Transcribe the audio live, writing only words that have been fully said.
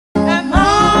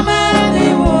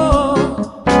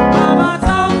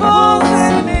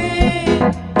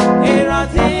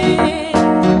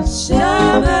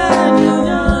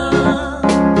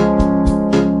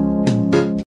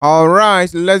Alright,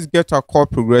 let's get our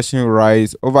chord progression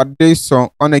right over this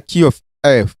song on a key of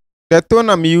F. The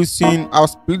tone I'm using, I'll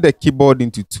split the keyboard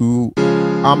into two.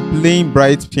 I'm playing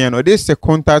bright piano. This is a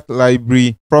contact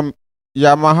library from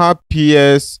Yamaha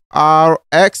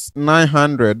PSRX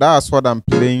 900. That's what I'm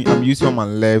playing. I'm using on my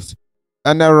left.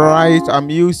 And the right,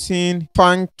 I'm using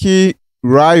Funky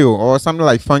Rio or something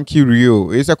like Funky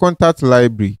Rio. It's a contact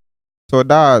library. So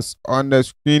that's on the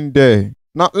screen there.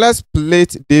 Now let's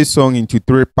split this song into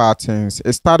three patterns.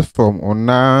 It starts from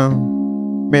Ona,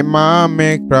 Me Ma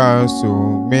Me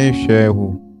Kraso, Me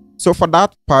Shehu. So for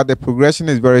that part, the progression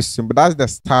is very simple. That's the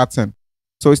starting.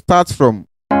 So it starts from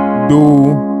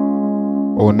Do,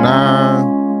 Ona,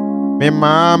 Me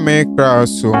Ma Me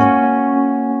Kraso.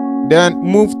 Then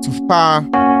move to Fa,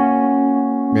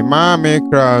 Me Ma Me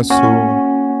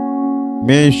Kraso,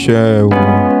 Me Shehu.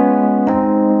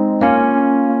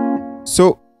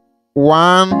 So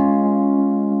 1,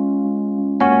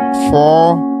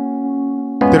 4,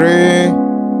 3,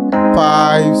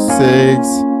 5, 6.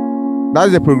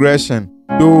 That's the progression.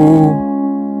 Do,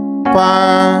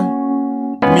 fa,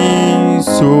 mi,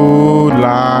 so,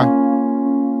 la.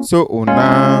 So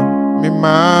ona, mi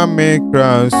ma, me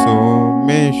kra, so,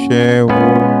 me she, wo,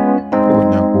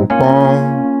 onya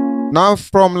kupon. Now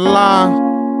from la,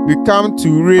 we come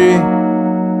to re,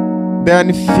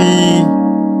 then fi,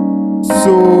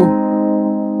 so.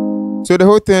 So the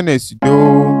whole thing is do,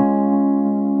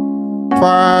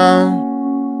 fa,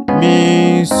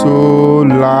 mi, so,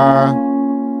 la,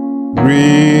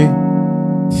 re,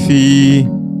 fi,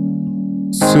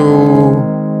 so.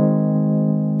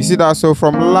 You see that? So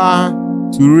from la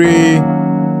to re,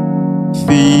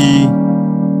 fi,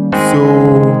 so.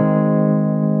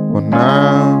 Ona,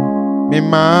 mi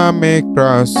ma, me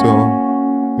kra, so,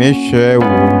 me she,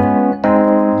 wo,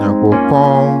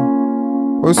 nyakopon.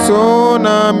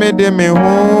 Osona me de me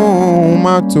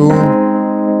humato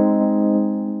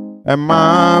e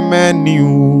ma menu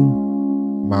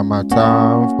mama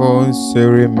ta for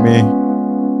sere me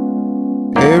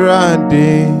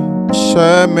erande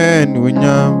shemen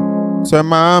unyam se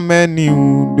ma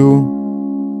menu do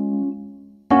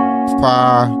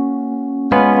fa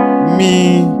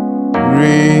mi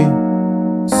re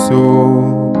so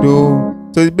do.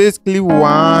 So it's basically 1,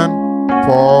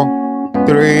 4,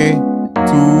 3,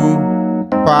 2,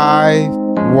 5,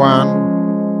 1.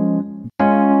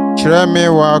 Chireme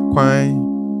wa kwai,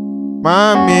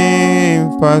 mami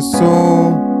faso,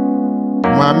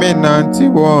 mami nanti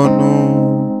wonu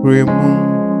remu.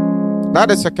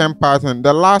 That is the second pattern.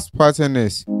 The last pattern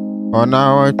is on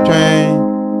our train.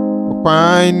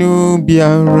 Kwai nu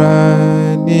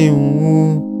biara ni u,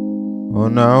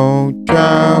 on our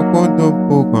train konto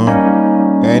pokon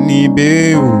eni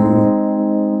be u.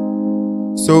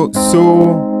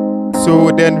 So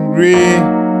then re,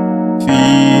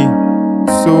 fi,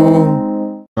 so.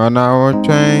 On our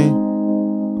train,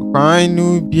 I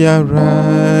knew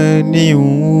biara ni u.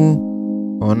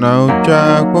 On our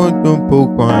track, kontum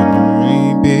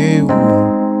pokwan be u.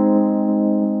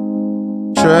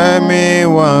 Treme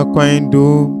wa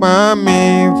kwendo,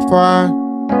 mami fa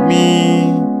mi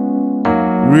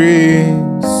re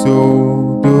so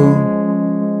do.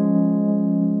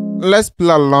 Let's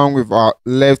play along with our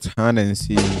left hand and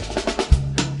see.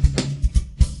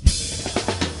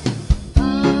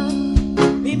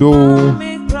 Do,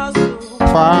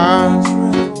 fa,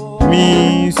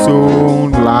 mi, so,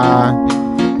 la,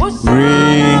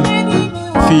 re,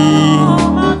 fi,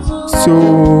 so,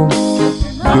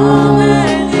 do,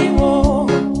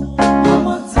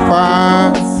 fa,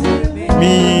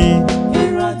 mi,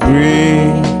 re,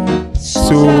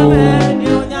 so,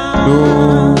 do.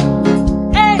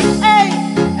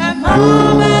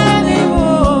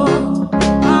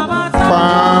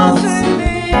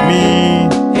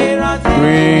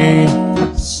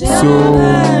 So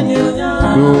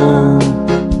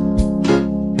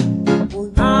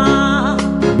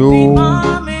do,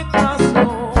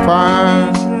 fa,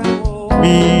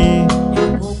 mi,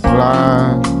 la,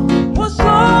 do.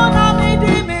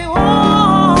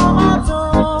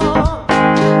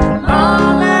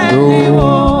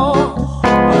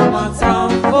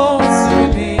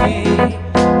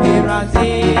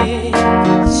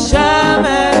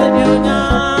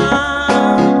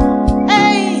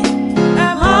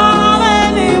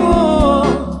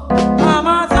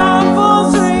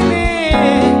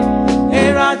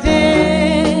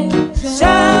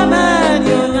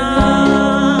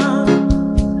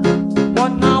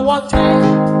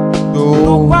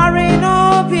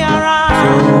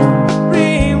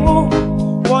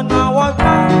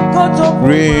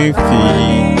 Re,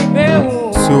 fi,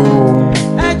 so.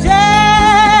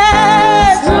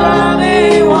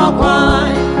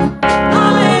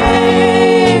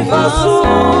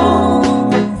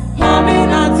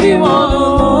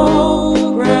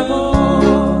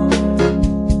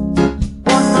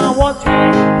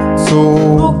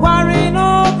 so